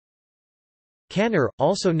Kannur,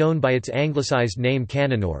 also known by its anglicised name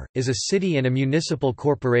Kannur, is a city and a municipal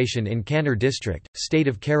corporation in Kannur district, state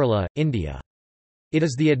of Kerala, India. It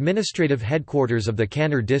is the administrative headquarters of the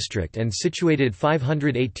Kannur district and situated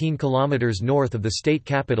 518 km north of the state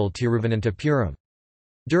capital Tiruvananthapuram.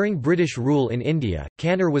 During British rule in India,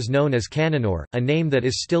 Kannur was known as Kannur, a name that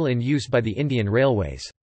is still in use by the Indian Railways.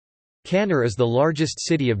 Kannur is the largest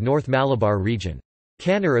city of North Malabar region.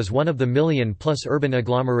 Kannur is one of the million-plus urban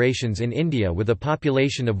agglomerations in India with a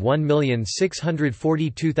population of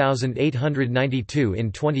 1,642,892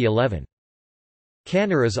 in 2011.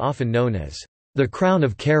 Kannur is often known as the Crown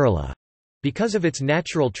of Kerala because of its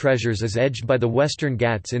natural treasures as edged by the Western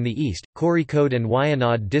Ghats in the east, Kozhikode and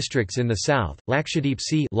Wayanad districts in the south, Lakshadweep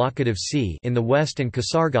Sea in the west and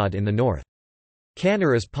Kasaragod in the north.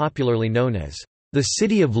 Kannur is popularly known as the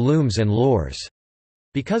city of looms and lores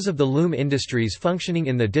because of the loom industries functioning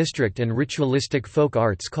in the district and ritualistic folk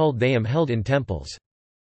arts called Thayam held in temples.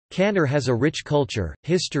 Kannur has a rich culture,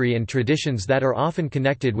 history and traditions that are often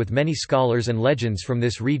connected with many scholars and legends from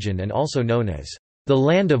this region and also known as the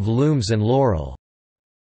land of looms and laurel.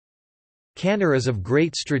 Kannur is of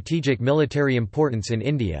great strategic military importance in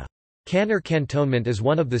India. Kannur Cantonment is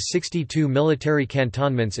one of the 62 military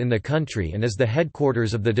cantonments in the country and is the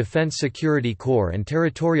headquarters of the Defence Security Corps and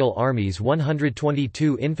Territorial Army's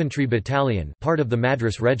 122 Infantry Battalion, part of the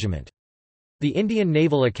Madras Regiment. The Indian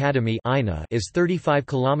Naval Academy is 35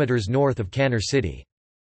 km north of Kannur city.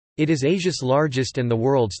 It is Asia's largest and the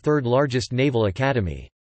world's third largest naval academy.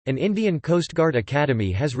 An Indian Coast Guard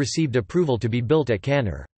Academy has received approval to be built at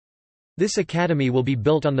Kannur. This academy will be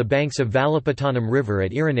built on the banks of Valapattanam River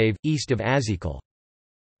at Iranave, east of Azikal.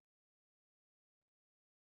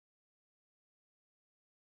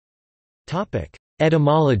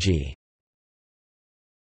 Etymology.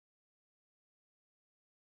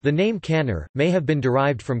 The name Kannur may have been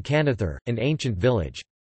derived from Kannathur, an ancient village.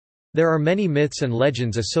 There are many myths and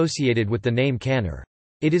legends associated with the name Kannur.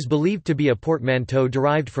 It is believed to be a portmanteau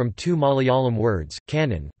derived from two Malayalam words,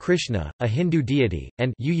 Kannan Krishna, a Hindu deity,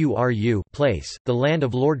 and Uru place, the land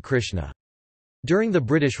of Lord Krishna. During the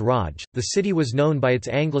British Raj, the city was known by its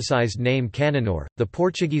anglicised name Kannur, the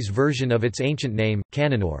Portuguese version of its ancient name,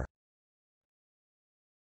 Kannur.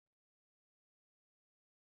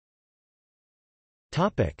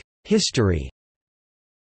 History.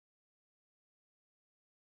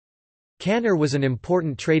 Kannur was an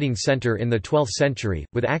important trading centre in the 12th century,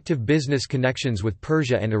 with active business connections with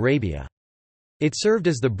Persia and Arabia. It served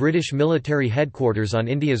as the British military headquarters on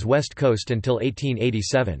India's west coast until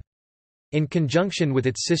 1887. In conjunction with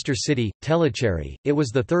its sister city, Tellicherry, it was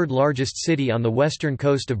the third largest city on the western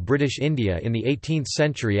coast of British India in the 18th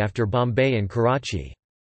century after Bombay and Karachi.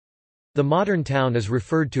 The modern town is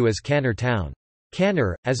referred to as Kannur town.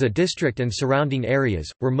 Kannur, as a district and surrounding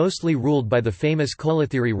areas, were mostly ruled by the famous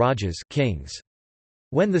Kolathiri Rajas kings.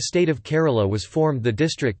 When the state of Kerala was formed, the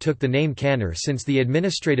district took the name Kannur since the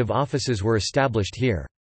administrative offices were established here.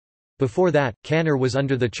 Before that, Kannur was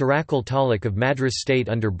under the Chirakal Taluk of Madras state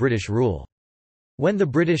under British rule. When the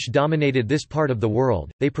British dominated this part of the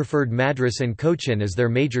world, they preferred Madras and Cochin as their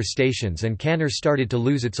major stations and Kannur started to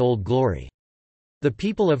lose its old glory. The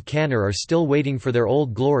people of Kannur are still waiting for their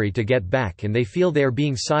old glory to get back and they feel they are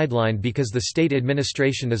being sidelined because the state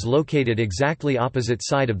administration is located exactly opposite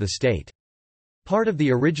side of the state. Part of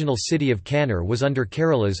the original city of Kannur was under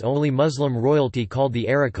Kerala's only Muslim royalty called the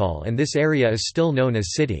Arakal and this area is still known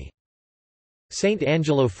as city.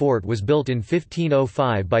 St.Angelo Fort was built in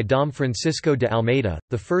 1505 by Dom Francisco de Almeida,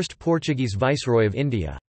 the first Portuguese viceroy of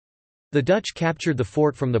India. The Dutch captured the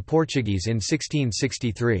fort from the Portuguese in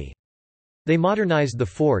 1663. They modernized the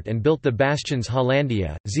fort and built the bastions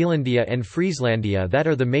Hollandia, Zeelandia and Frieslandia that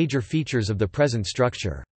are the major features of the present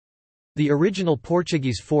structure. The original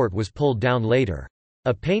Portuguese fort was pulled down later.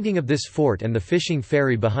 A painting of this fort and the fishing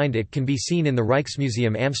ferry behind it can be seen in the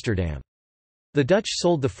Rijksmuseum Amsterdam. The Dutch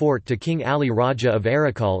sold the fort to King Ali Raja of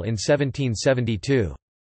Arakal in 1772.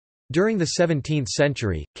 During the 17th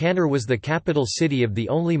century, Kannur was the capital city of the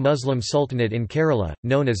only Muslim sultanate in Kerala,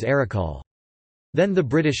 known as Arakal. Then the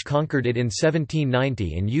British conquered it in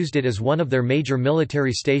 1790 and used it as one of their major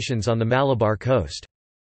military stations on the Malabar coast.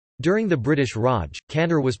 During the British Raj,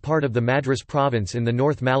 Kannur was part of the Madras province in the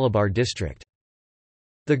North Malabar district.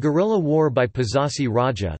 The guerrilla war by Pazhassi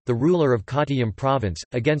Raja, the ruler of Kottayam province,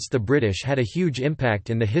 against the British had a huge impact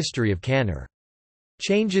in the history of Kannur.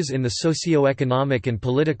 Changes in the socio-economic and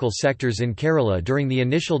political sectors in Kerala during the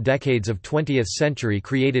initial decades of 20th century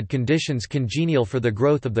created conditions congenial for the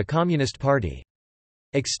growth of the Communist Party.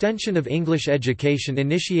 Extension of English education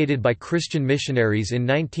initiated by Christian missionaries in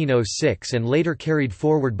 1906 and later carried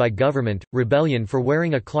forward by government, rebellion for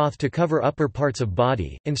wearing a cloth to cover upper parts of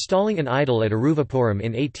body, installing an idol at Aruvapuram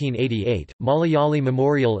in 1888, Malayali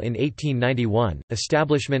Memorial in 1891,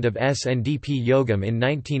 establishment of SNDP Yogam in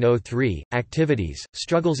 1903, activities,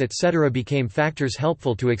 struggles etc. became factors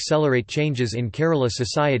helpful to accelerate changes in Kerala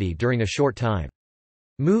society during a short time.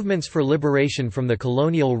 Movements for liberation from the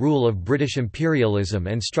colonial rule of British imperialism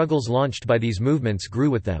and struggles launched by these movements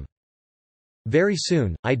grew with them. Very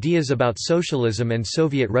soon, ideas about socialism and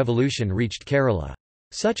Soviet revolution reached Kerala.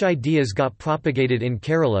 Such ideas got propagated in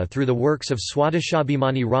Kerala through the works of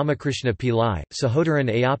Swadeshabhimani Ramakrishna Pillai,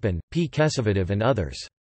 Sahodaran Ayappan, P. Kesavadev and others.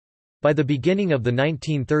 By the beginning of the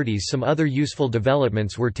 1930s some other useful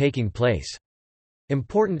developments were taking place.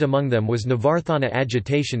 Important among them was Navarthana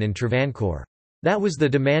agitation in Travancore. That was the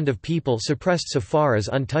demand of people suppressed so far as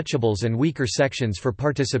untouchables and weaker sections for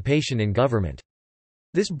participation in government.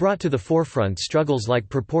 This brought to the forefront struggles like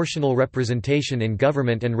proportional representation in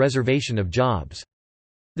government and reservation of jobs.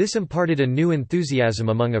 This imparted a new enthusiasm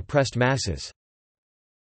among oppressed masses.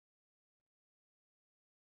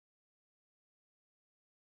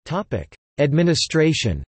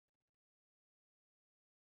 Administration.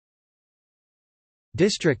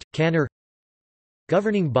 District, Kannur.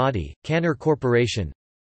 Governing body, Kannur Corporation.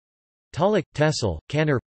 Taluk, Tehsil,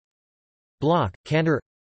 Kannur. Block, Kannur.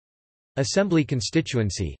 Assembly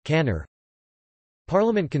constituency, Kannur.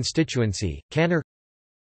 Parliament constituency, Kannur.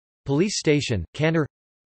 Police station, Kannur.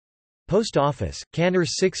 Post office, Kannur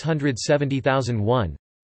 670,001.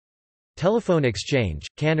 Telephone exchange,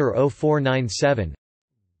 Kannur 0497.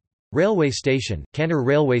 Railway station, Kannur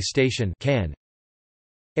Railway Station, Kann.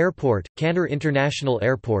 Airport, Kannur International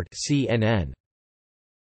Airport, CNN.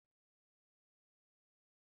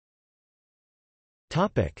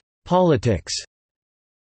 Politics.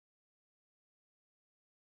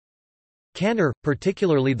 Kannur,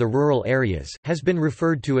 particularly the rural areas, has been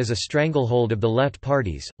referred to as a stranglehold of the left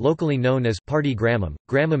parties, locally known as Party Gramam.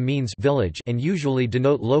 Gramam means village and usually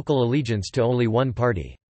denote local allegiance to only one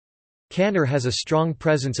party. Kannur has a strong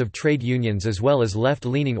presence of trade unions as well as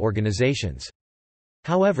left-leaning organizations.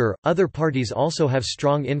 However, other parties also have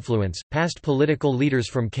strong influence. Past political leaders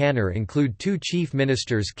from Kannur include two chief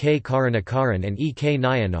ministers K. Karunakaran and E. K.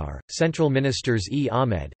 Nayanar, central ministers E.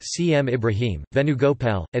 Ahmed, C. M. Ibrahim,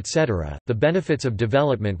 Venugopal, etc. The benefits of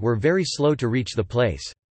development were very slow to reach the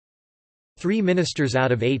place. 3 ministers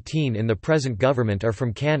out of 18 in the present government are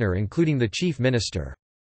from Kannur, including the chief minister.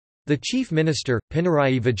 The chief minister,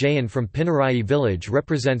 Pinarayi Vijayan from Pinarayi village,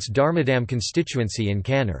 represents Dharmadam constituency in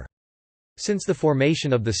Kannur. Since the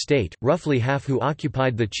formation of the state, roughly half who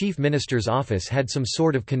occupied the chief minister's office had some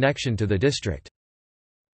sort of connection to the district.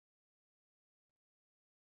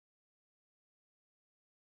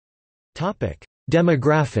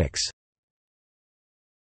 Demographics.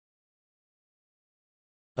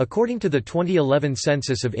 According to the 2011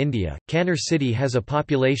 census of India, Kannur city has a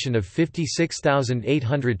population of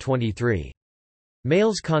 56,823.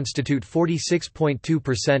 Males constitute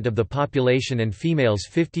 46.2% of the population and females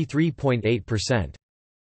 53.8%.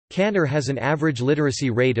 Kannur has an average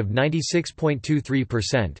literacy rate of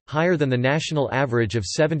 96.23%, higher than the national average of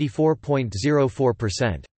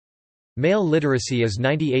 74.04%. Male literacy is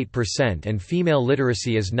 98% and female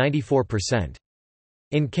literacy is 94%.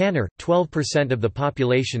 In Kannur, 12% of the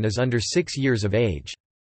population is under 6 years of age.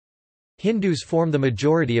 Hindus form the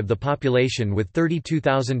majority of the population with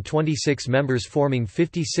 32,026 members forming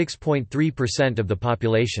 56.3% of the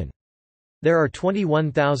population. There are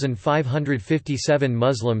 21,557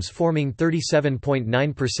 Muslims forming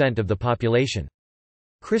 37.9% of the population.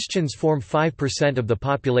 Christians form 5% of the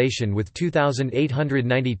population with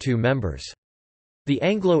 2,892 members. The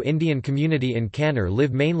Anglo-Indian community in Kannur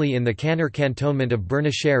live mainly in the Kannur cantonment of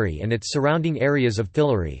Burnasheri and its surrounding areas of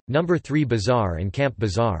Thillary, No. 3 Bazaar and Camp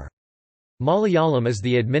Bazaar. Malayalam is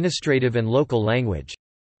the administrative and local language.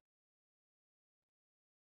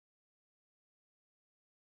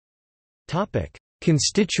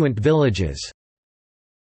 Constituent villages.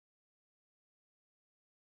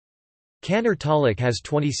 Kannur Taluk has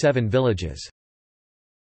 27 villages.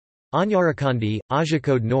 Anyarakandi,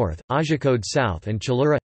 Ajikode North, Ajikode South and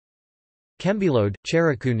Chalura, Kembilode,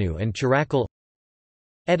 Cherakunu and Chirakal,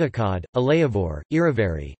 Edakad, Alayavor,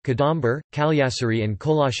 Iravari, Kadambar, Kalyasari and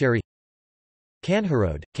Kolasheri,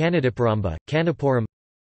 Kanharode, Kanadiparamba, Kanapuram,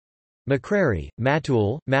 Makrari,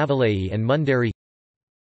 Matul, Mavalai and Mundari,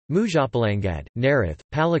 Mujapalangad, Narath,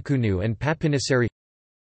 Palakunu and Papinisari,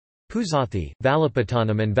 Puzathi,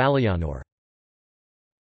 Valapattanam and Valayanur.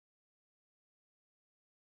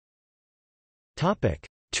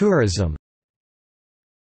 Tourism.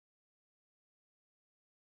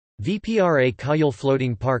 VPRA Kayal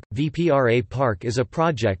Floating Park – VPRA Park is a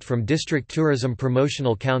project from District Tourism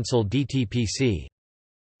Promotional Council DTPC.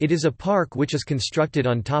 It is a park which is constructed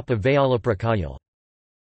on top of Vayalapura Kayal.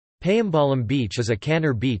 Payambalam Beach is a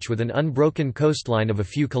Kannur beach with an unbroken coastline of a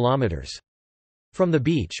few kilometres. From the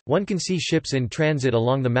beach, one can see ships in transit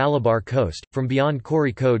along the Malabar coast, from beyond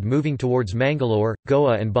Kozhikode moving towards Mangalore,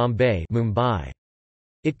 Goa and Bombay Mumbai.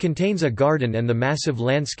 It contains a garden and the massive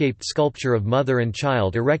landscaped sculpture of mother and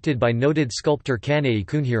child erected by noted sculptor Kannai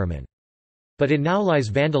Kunhiraman. But it now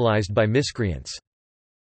lies vandalized by miscreants.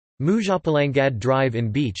 Mujapalangad Drive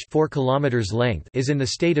in Beach 4 km length is in the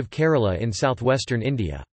state of Kerala in southwestern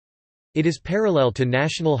India. It is parallel to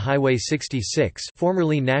National Highway 66,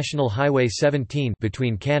 formerly National Highway 17,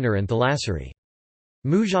 between Kannur and Thalassery.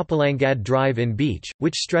 Mujapalangad Drive in Beach,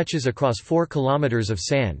 which stretches across 4 km of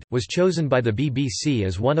sand, was chosen by the BBC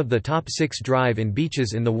as one of the top 6 drive-in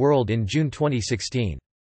beaches in the world in June 2016.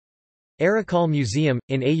 Arakal Museum,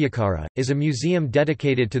 in Ayyakara, is a museum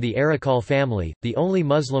dedicated to the Arakal family, the only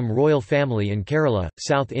Muslim royal family in Kerala,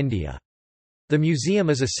 South India. The museum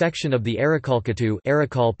is a section of the Arakalkattu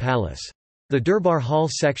Arakal Palace. The Durbar Hall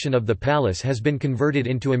section of the palace has been converted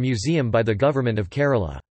into a museum by the Government of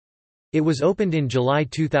Kerala. It was opened in July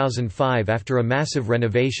 2005 after a massive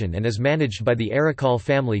renovation and is managed by the Arakal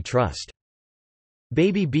Family Trust.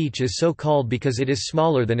 Baby Beach is so called because it is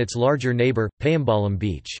smaller than its larger neighbour, Payambalam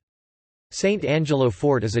Beach. St.Angelo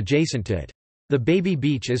Fort is adjacent to it. The Baby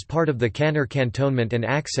Beach is part of the Kannur cantonment and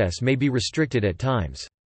access may be restricted at times.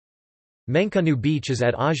 Menkanu Beach is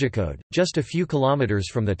at Kozhikode, just a few kilometres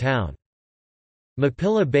from the town.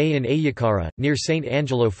 Mapilla Bay in Ayyakara, near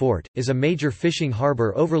St.Angelo Fort, is a major fishing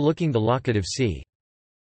harbour overlooking the Laccadive Sea.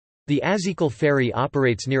 The Azikal ferry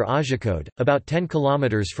operates near Kozhikode, about 10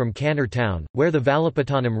 km from Kannur town, where the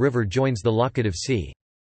Valapattanam River joins the Laccadive Sea.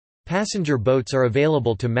 Passenger boats are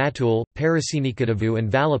available to Mattul, Parasinikadavu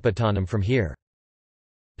and Valapattanam from here.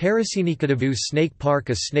 Parasinikadavu Snake Park,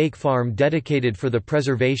 a snake farm dedicated for the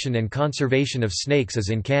preservation and conservation of snakes, is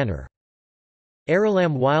in Kannur.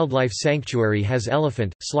 Aralam Wildlife Sanctuary has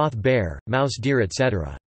elephant, sloth bear, mouse deer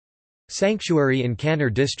etc. Sanctuary in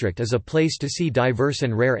Kannur district is a place to see diverse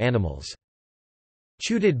and rare animals.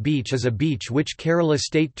 Chudid Beach is a beach which Kerala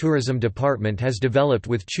State Tourism Department has developed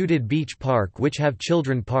with Chudid Beach Park, which have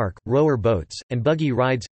children park, rower boats, and buggy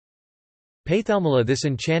rides. Pathalmala, this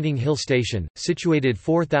enchanting hill station, situated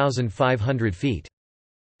 4,500 feet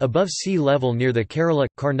above sea level near the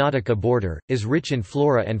Kerala-Karnataka border, is rich in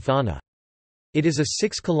flora and fauna. It is a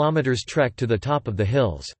 6 km trek to the top of the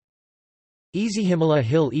hills. Ezihimala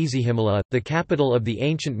Hill. Ezihimala, the capital of the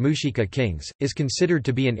ancient Mushika kings, is considered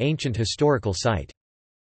to be an ancient historical site.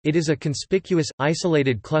 It is a conspicuous,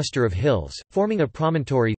 isolated cluster of hills, forming a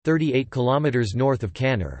promontory, 38 km north of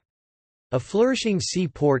Kannur. A flourishing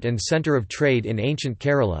seaport and centre of trade in ancient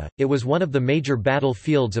Kerala, it was one of the major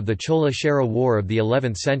battlefields of the Chola-Chera War of the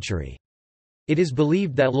 11th century. It is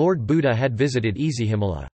believed that Lord Buddha had visited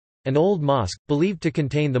Ezihimala. An old mosque, believed to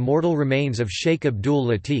contain the mortal remains of Sheikh Abdul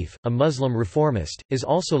Latif, a Muslim reformist, is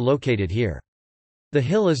also located here. The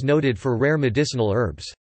hill is noted for rare medicinal herbs.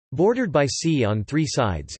 Bordered by sea on 3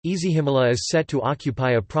 sides, Ezihimala is set to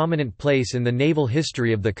occupy a prominent place in the naval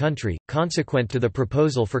history of the country, consequent to the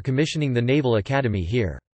proposal for commissioning the Naval Academy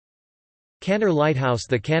here. Kannur Lighthouse.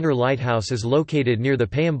 The Kannur Lighthouse is located near the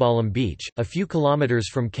Payambalam Beach, a few kilometres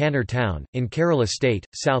from Kannur town, in Kerala state,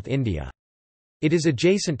 South India. It is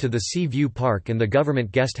adjacent to the Sea View Park and the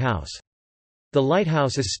Government Guest House. The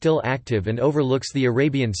lighthouse is still active and overlooks the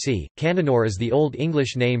Arabian Sea. Kannur is the Old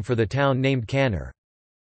English name for the town named Kannur.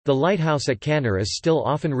 The lighthouse at Kannur is still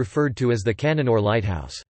often referred to as the Kannur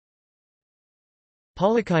Lighthouse.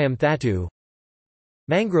 Palakayam Thattu,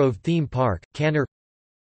 Mangrove Theme Park, Kannur.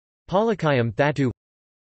 Palakayam Thattu,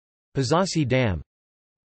 Pazhassi Dam,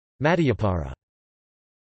 Madhyapara.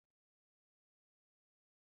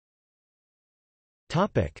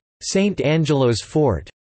 St.Angelo's Fort.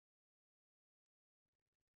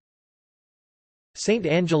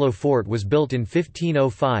 St.Angelo Fort was built in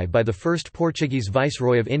 1505 by the first Portuguese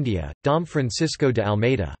Viceroy of India, Dom Francisco de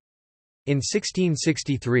Almeida. In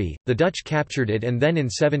 1663, the Dutch captured it and then in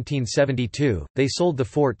 1772, they sold the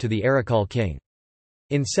fort to the Arakal king.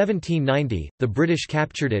 In 1790, the British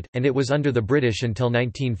captured it, and it was under the British until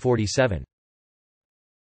 1947.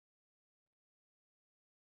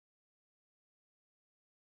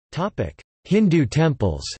 Hindu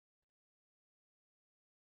temples.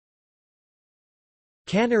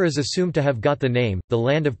 Kannur is assumed to have got the name, the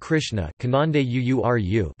land of Krishna,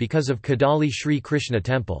 because of Kadali Sri Krishna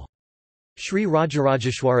temple. Sri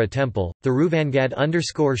Rajarajeshwara Temple,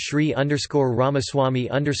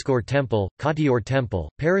 Thiruvangad_Sri_Ramaswamy_ Temple, Kattiyor Temple,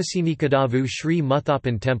 Parasinikadavu Sri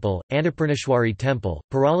Muthappan Temple, Annapurneshwari Temple,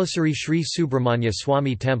 Paralasuri Sri Subramanya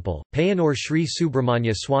Swami Temple, Payanur Sri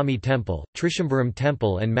Subramanya Swami Temple, Trishambaram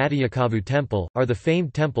Temple and Madhyakavu Temple, are the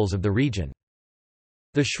famed temples of the region.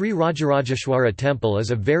 The Sri Rajarajeshwara Temple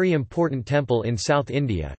is a very important temple in South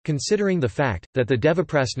India, considering the fact, that the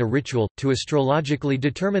Devaprasna ritual, to astrologically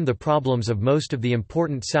determine the problems of most of the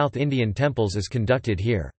important South Indian temples is conducted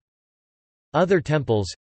here. Other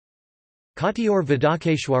temples: Kattiyor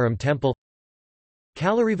Vidakeshwaram Temple,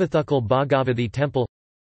 Kalarivathukal Bhagavathi Temple,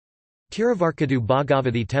 Tiruvarkadu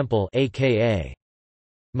Bhagavathi Temple aka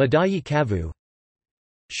Madayi Kavu,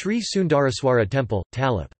 Sri Sundaraswara Temple,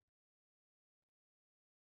 Talip.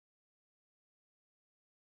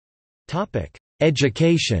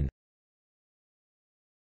 Education.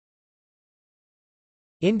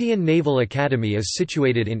 Indian Naval Academy is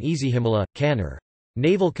situated in Etymology, Kannur.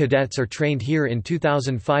 Naval cadets are trained here in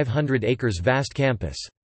 2,500 acres vast campus.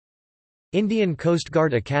 Indian Coast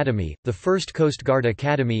Guard Academy, the first Coast Guard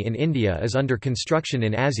Academy in India, is under construction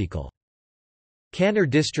in Azikal. Kannur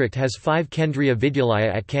district has 5 Kendriya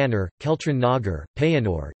Vidyalaya at Kannur, Keltran Nagar,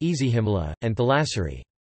 Payanur, Ezihimla, and Thalassery.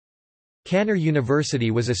 Kannur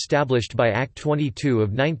University was established by Act 22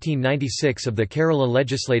 of 1996 of the Kerala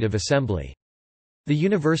Legislative Assembly. The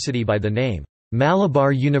university by the name,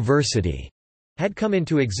 Malabar University, had come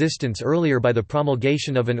into existence earlier by the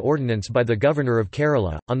promulgation of an ordinance by the Governor of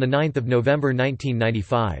Kerala, on 9 November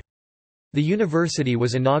 1995. The university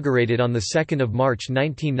was inaugurated on 2 March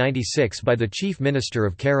 1996 by the Chief Minister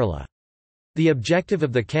of Kerala. The objective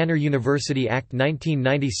of the Kannur University Act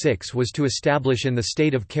 1996 was to establish in the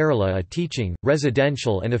state of Kerala a teaching,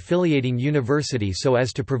 residential and affiliating university so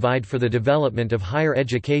as to provide for the development of higher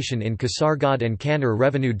education in Kasaragod and Kannur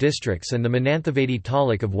revenue districts and the Mananthavady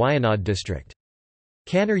Taluk of Wayanad district.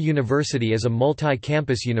 Kannur University is a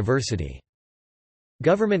multi-campus university.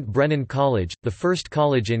 Government Brennan College, the first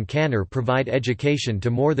college in Kannur, provide education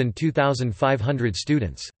to more than 2,500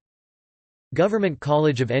 students. Government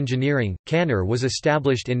College of Engineering, Kannur was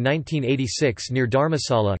established in 1986 near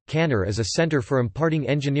Dharmasala, Kannur as a centre for imparting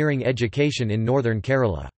engineering education in northern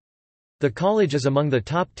Kerala. The college is among the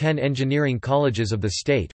top 10 engineering colleges of the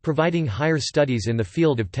state, providing higher studies in the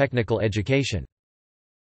field of technical education.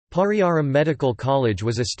 Pariyaram Medical College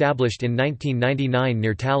was established in 1999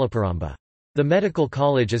 near Talaparamba. The medical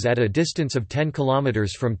college is at a distance of 10 km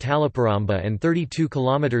from Talaparamba and 32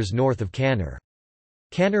 km north of Kannur.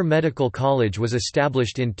 Kannur Medical College was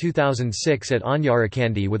established in 2006 at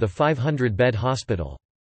Anyarakandi with a 500-bed hospital.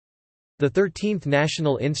 The 13th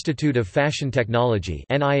National Institute of Fashion Technology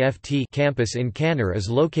campus in Kannur is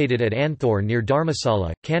located at Anthor near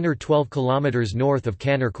Dharmasala, Kannur 12 km north of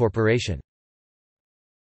Kannur Corporation.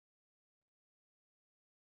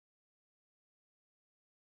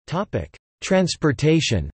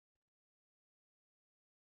 Transportation.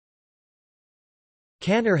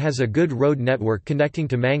 Kannur has a good road network connecting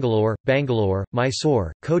to Mangalore, Bangalore,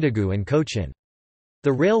 Mysore, Kodagu and Cochin.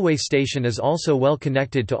 The railway station is also well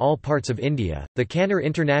connected to all parts of India. The Kannur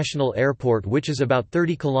International Airport, which is about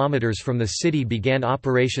 30 km from the city, began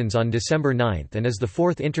operations on December 9 and is the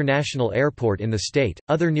 4th international airport in the state.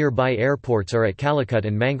 Other nearby airports are at Calicut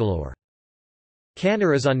and Mangalore.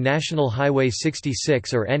 Kannur is on National Highway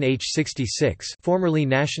 66 or NH66, formerly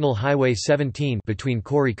National Highway 17, between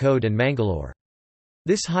Kozhikode and Mangalore.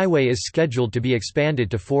 This highway is scheduled to be expanded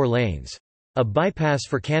to 4 lanes. A bypass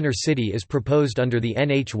for Kannur city is proposed under the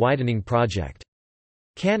NH widening project.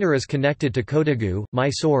 Kannur is connected to Kodagu,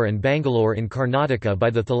 Mysore and Bangalore in Karnataka by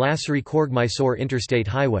the Thalassery-Coorg-Mysore interstate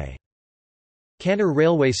highway. Kannur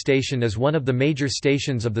railway station is one of the major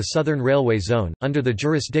stations of the Southern Railway Zone, under the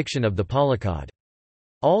jurisdiction of the Palakkad.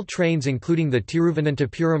 All trains including the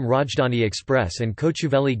Tiruvananthapuram Rajdhani Express and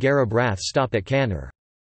Kochuveli Garib Rath stop at Kannur.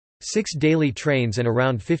 6 daily trains and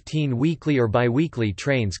around 15 weekly or bi-weekly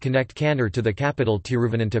trains connect Kannur to the capital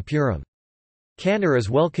Tiruvananthapuram. Kannur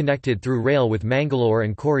is well connected through rail with Mangalore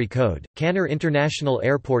and Kozhikode. Kannur International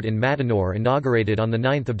Airport in Mattanur inaugurated on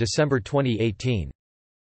 9 December 2018.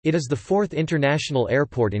 It is the 4th international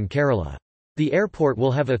airport in Kerala. The airport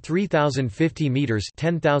will have a 3,050 metres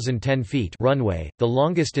 (10,010 feet) runway, the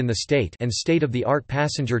longest in the state, and state-of-the-art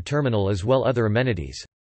passenger terminal as well other amenities.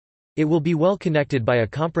 It will be well connected by a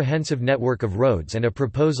comprehensive network of roads, and a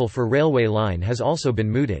proposal for railway line has also been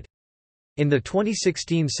mooted. In the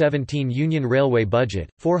 2016-17 Union Railway budget,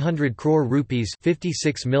 400 crore rupees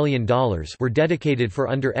 $56 million were dedicated for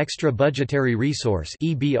under extra budgetary resource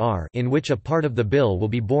 (EBR), in which a part of the bill will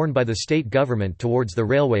be borne by the state government towards the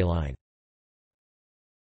railway line.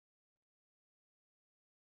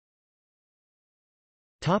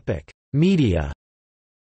 Media.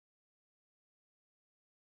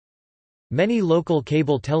 Many local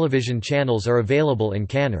cable television channels are available in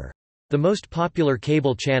Kannur. The most popular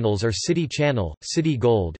cable channels are City Channel, City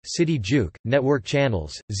Gold, City Juke, Network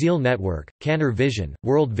Channels, Zeal Network, Kannur Vision,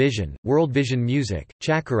 World Vision Music,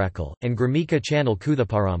 Chakarakal, and Gramika Channel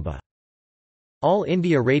Kuthaparamba. All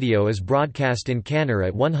India Radio is broadcast in Kannur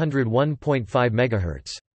at 101.5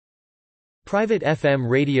 MHz. Private FM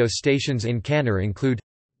radio stations in Kannur include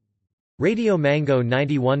Radio Mango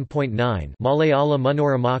 91.9 Malayala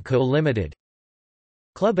Manorama Co Limited,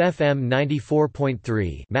 Club FM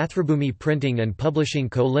 94.3 Mathrubhumi Printing and Publishing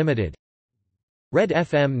Co Limited, Red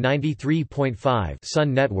FM 93.5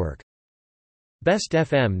 Sun Network, Best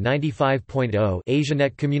FM 95.0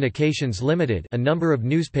 Asianet Communications Limited. A number of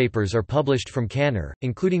newspapers are published from Kannur,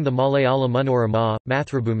 including the Malayala Manorama,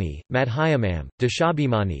 Mathrubhumi, Madhyamam,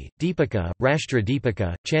 Deshabhimani, Deepika, Rashtra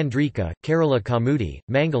Deepika, Chandrika, Kerala Kamudi,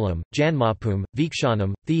 Mangalam, Janmapum,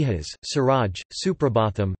 Vikshanam, Thehas, Siraj,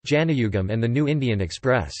 Suprabhatham, Janayugam and the New Indian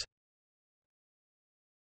Express.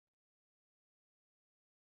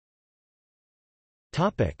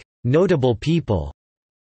 Notable people.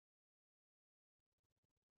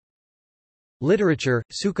 Literature,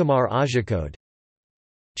 Sukumar Ajakode,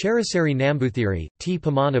 Charasari Nambuthiri, T.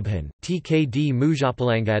 Pamanabhan, T. K. D.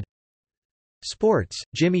 Mujapalangad. Sports,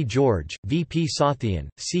 Jimmy George, V. P. Sathian,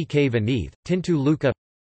 C. K. Vaneeth, Tintu Luka.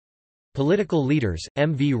 Political leaders,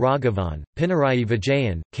 M. V. Raghavan, Pinarayi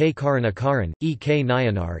Vijayan, K. Karunakaran, E. K.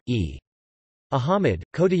 Nayanar, E. Ahmed,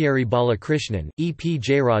 Kodayeri Balakrishnan, E. P.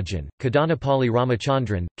 Jayarajan, Kadanapalli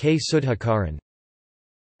Ramachandran, K. Sudhakaran.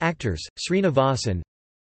 Actors, Srinivasan,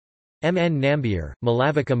 M. N. Nambiar,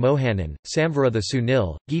 Malavika Mohanan, Samvaratha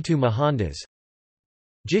Sunil, Gitu Mohandas.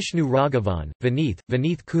 Jishnu Raghavan,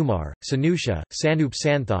 Vaneeth Kumar, Sanusha, Sanup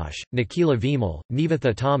Santhosh, Nikila Vimal,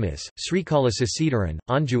 Nivatha Thomas, Srikala Sasidaran,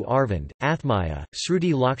 Anju Arvind, Athmaya,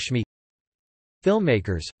 Shruti Lakshmi.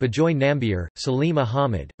 Filmmakers, Bajoy Nambiar, Salim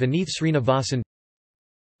Ahmed, Vaneeth Srinivasan.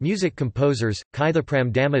 Music composers,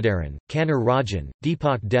 Kaithapram Damodaran, Kannur Rajan,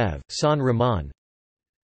 Deepak Dev, San Rahman.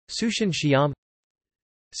 Sushan Shyam.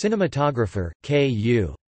 Cinematographer, K.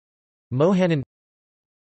 U. Mohanan.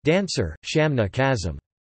 Dancer, Shamna Kazim.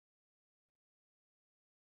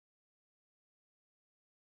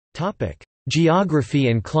 Geography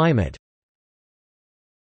and climate.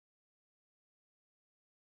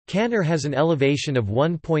 Kannur has an elevation of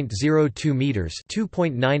 1.02 metres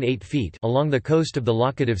 (2.98 feet) along the coast of the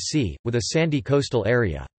Laccadive Sea, with a sandy coastal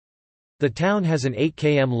area. The town has an 8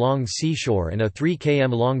 km long seashore and a 3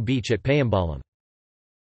 km long beach at Payambalam.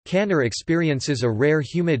 Kannur experiences a rare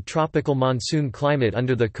humid tropical monsoon climate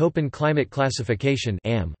under the Köppen climate classification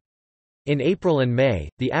 (AM). In April and May,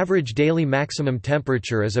 the average daily maximum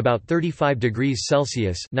temperature is about 35 degrees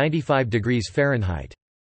Celsius (95 degrees Fahrenheit).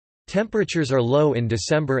 Temperatures are low in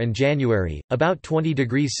December and January, about 20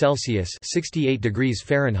 degrees Celsius (68 degrees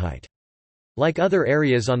Fahrenheit). Like other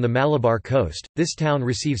areas on the Malabar coast, this town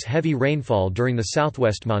receives heavy rainfall during the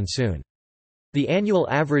southwest monsoon. The annual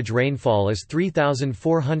average rainfall is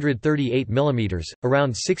 3,438 mm,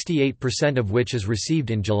 around 68% of which is received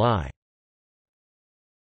in July.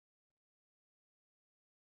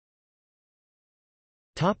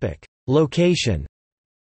 Location.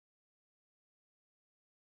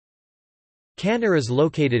 Kannur is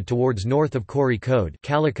located towards north of Kozhikode,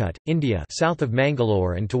 Calicut, India, south of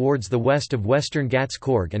Mangalore and towards the west of Western Ghats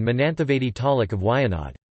Coorg and Mananthavedi Taluk of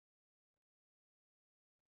Wayanad.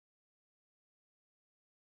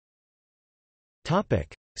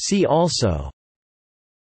 See also: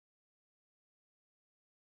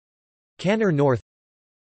 Kannur North,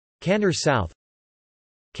 Kannur South,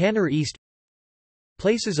 Kannur East,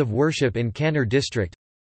 Places of worship in Kannur district,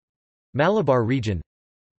 Malabar region,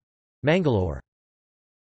 Mangalore.